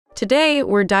Today,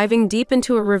 we're diving deep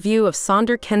into a review of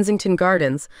Sonder Kensington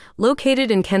Gardens, located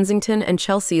in Kensington and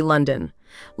Chelsea, London.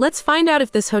 Let's find out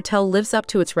if this hotel lives up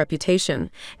to its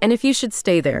reputation, and if you should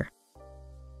stay there.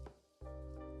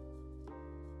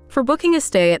 For booking a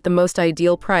stay at the most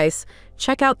ideal price,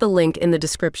 check out the link in the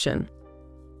description.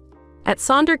 At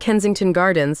Sonder Kensington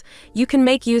Gardens, you can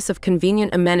make use of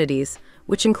convenient amenities,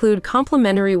 which include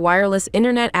complimentary wireless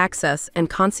internet access and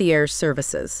concierge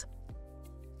services.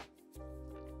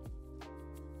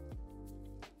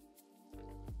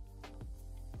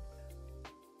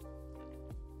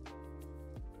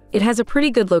 It has a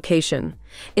pretty good location.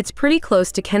 It's pretty close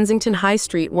to Kensington High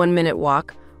Street 1-minute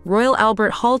walk, Royal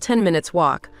Albert Hall 10 minutes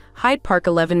walk, Hyde Park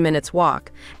 11 minutes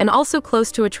walk, and also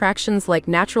close to attractions like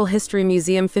Natural History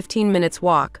Museum 15 minutes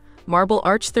walk, Marble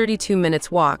Arch 32 minutes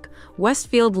walk,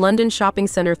 Westfield London Shopping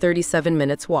Centre 37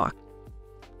 minutes walk.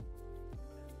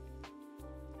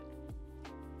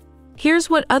 Here's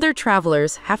what other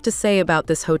travelers have to say about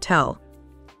this hotel.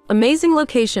 Amazing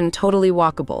location, totally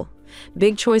walkable.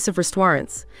 Big choice of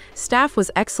restaurants. Staff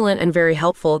was excellent and very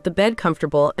helpful, the bed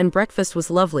comfortable, and breakfast was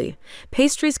lovely.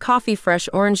 Pastries, coffee, fresh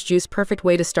orange juice, perfect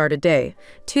way to start a day.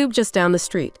 Tube just down the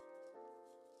street.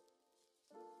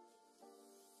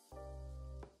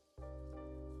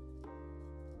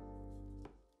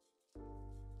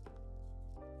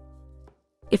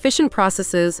 Efficient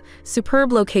processes,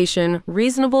 superb location,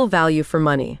 reasonable value for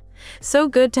money. So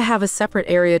good to have a separate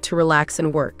area to relax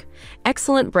and work.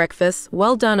 Excellent breakfast,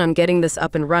 well done on getting this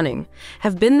up and running.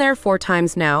 Have been there 4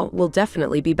 times now, will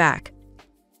definitely be back.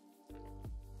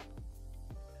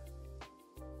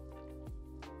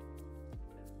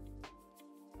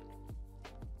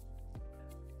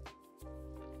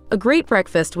 A great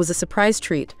breakfast was a surprise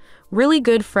treat. Really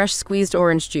good fresh squeezed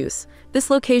orange juice. This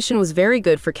location was very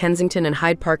good for Kensington and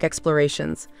Hyde Park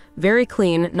explorations. Very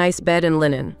clean, nice bed and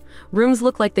linen. Rooms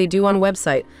look like they do on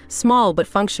website. Small but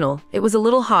functional. It was a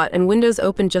little hot and windows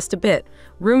opened just a bit.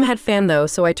 Room had fan though,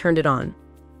 so I turned it on.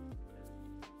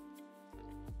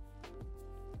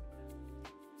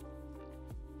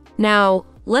 Now,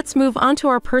 let's move on to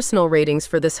our personal ratings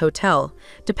for this hotel,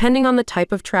 depending on the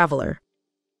type of traveler.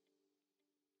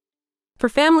 For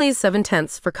families,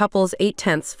 7/10, for couples,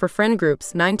 8/10, for friend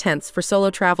groups, 9/10, for solo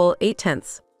travel,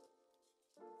 8/10.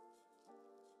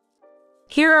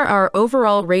 Here are our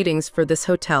overall ratings for this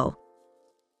hotel.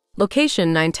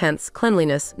 Location, 9/10,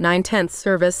 cleanliness, 9/10,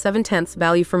 service, 7/10,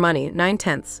 value for money,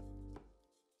 9/10.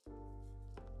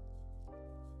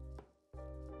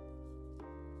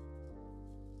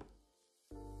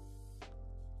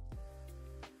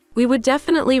 We would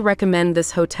definitely recommend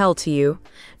this hotel to you,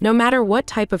 no matter what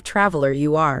type of traveler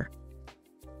you are.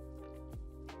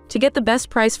 To get the best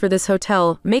price for this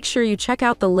hotel, make sure you check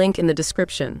out the link in the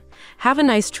description. Have a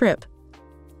nice trip.